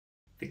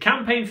The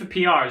campaign for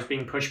PR is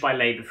being pushed by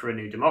Labour for a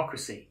New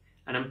Democracy.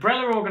 An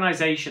umbrella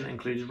organisation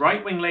includes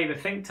right-wing Labour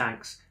think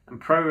tanks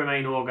and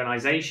pro-Remain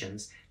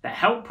organisations that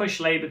helped push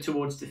Labour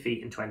towards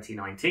defeat in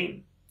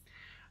 2019.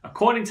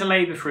 According to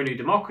Labour for a New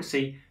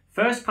Democracy,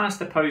 First Past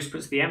the Post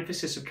puts the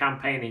emphasis of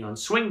campaigning on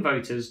swing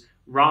voters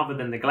rather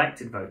than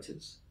neglected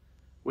voters.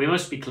 We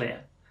must be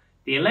clear.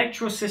 The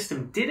electoral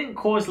system didn't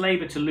cause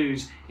Labour to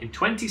lose in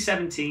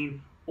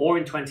 2017 or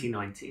in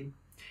 2019.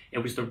 It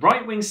was the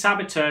right-wing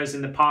saboteurs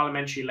in the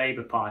Parliamentary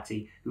Labour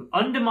Party who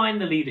undermined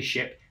the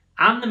leadership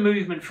and the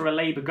movement for a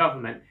Labour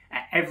government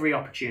at every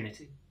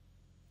opportunity.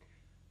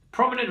 The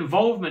prominent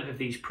involvement of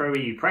these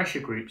pro-EU pressure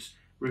groups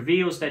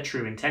reveals their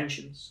true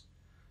intentions: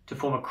 to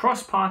form a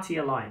cross-party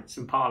alliance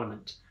in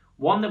Parliament,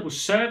 one that will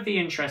serve the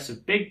interests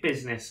of big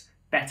business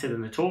better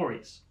than the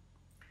Tories.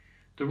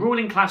 The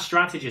ruling class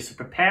strategists are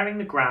preparing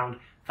the ground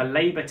for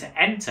Labour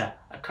to enter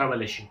a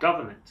coalition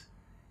government.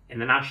 In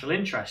the national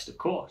interest, of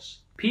course.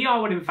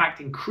 PR would in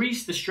fact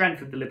increase the strength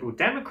of the Liberal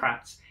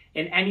Democrats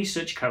in any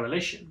such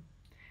coalition.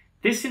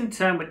 This in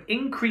turn would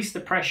increase the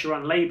pressure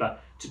on Labour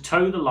to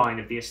toe the line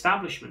of the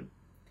establishment.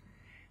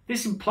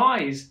 This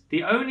implies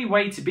the only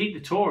way to beat the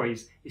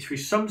Tories is through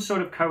some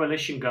sort of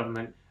coalition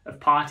government of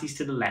parties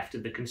to the left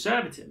of the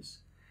Conservatives.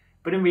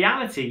 But in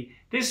reality,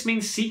 this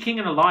means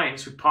seeking an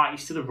alliance with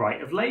parties to the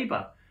right of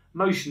Labour,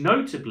 most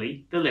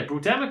notably the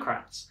Liberal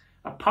Democrats,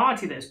 a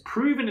party that has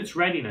proven its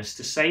readiness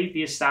to save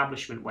the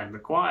establishment when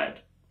required.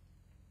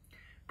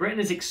 Britain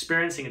is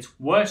experiencing its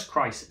worst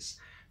crisis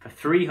for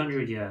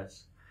 300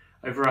 years.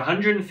 Over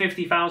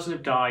 150,000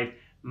 have died,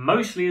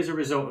 mostly as a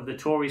result of the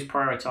Tories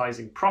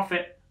prioritising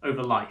profit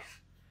over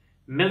life.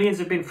 Millions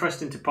have been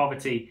thrust into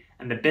poverty,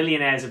 and the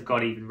billionaires have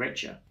got even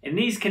richer. In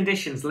these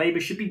conditions, Labour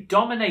should be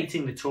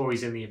dominating the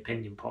Tories in the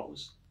opinion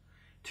polls.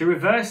 To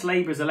reverse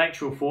Labour's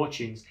electoral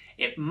fortunes,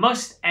 it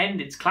must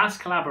end its class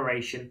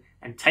collaboration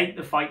and take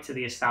the fight to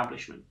the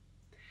establishment.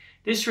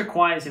 This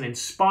requires an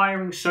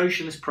inspiring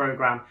socialist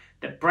programme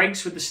that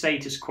breaks with the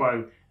status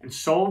quo and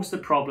solves the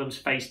problems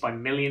faced by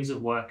millions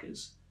of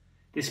workers.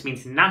 This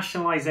means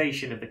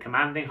nationalisation of the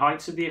commanding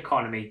heights of the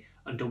economy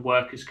under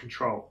workers'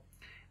 control,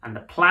 and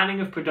the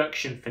planning of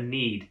production for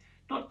need,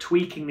 not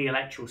tweaking the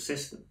electoral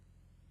system.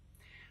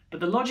 But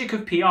the logic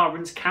of PR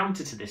runs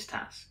counter to this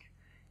task.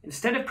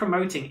 Instead of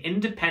promoting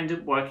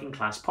independent working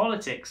class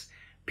politics,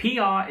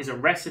 PR is a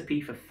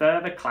recipe for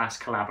further class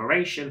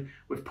collaboration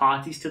with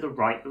parties to the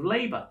right of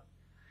Labour.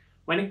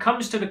 When it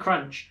comes to the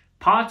crunch,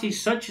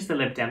 parties such as the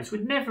Lib Dems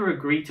would never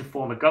agree to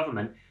form a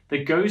government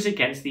that goes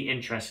against the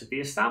interests of the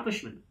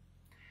establishment.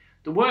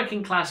 The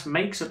working class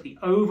makes up the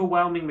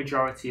overwhelming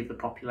majority of the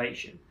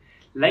population.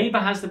 Labour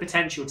has the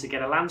potential to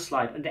get a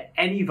landslide under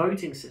any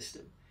voting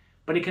system,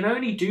 but it can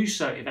only do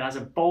so if it has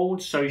a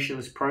bold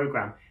socialist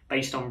programme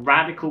based on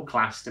radical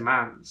class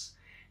demands.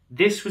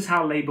 This was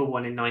how Labour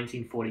won in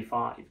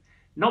 1945,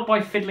 not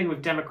by fiddling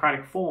with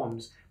democratic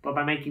forms, but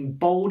by making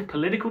bold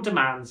political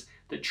demands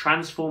that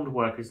transformed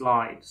workers'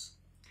 lives.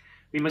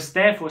 We must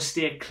therefore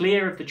steer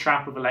clear of the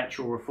trap of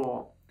electoral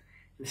reform.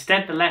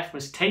 Instead, the left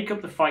must take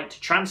up the fight to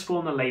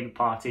transform the Labour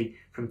Party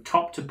from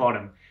top to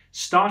bottom,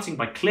 starting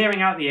by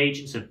clearing out the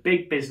agents of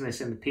big business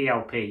in the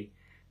PLP.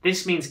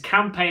 This means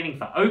campaigning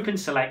for open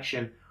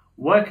selection,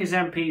 workers'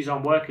 MPs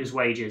on workers'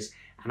 wages,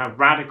 and a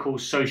radical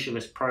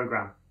socialist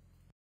programme.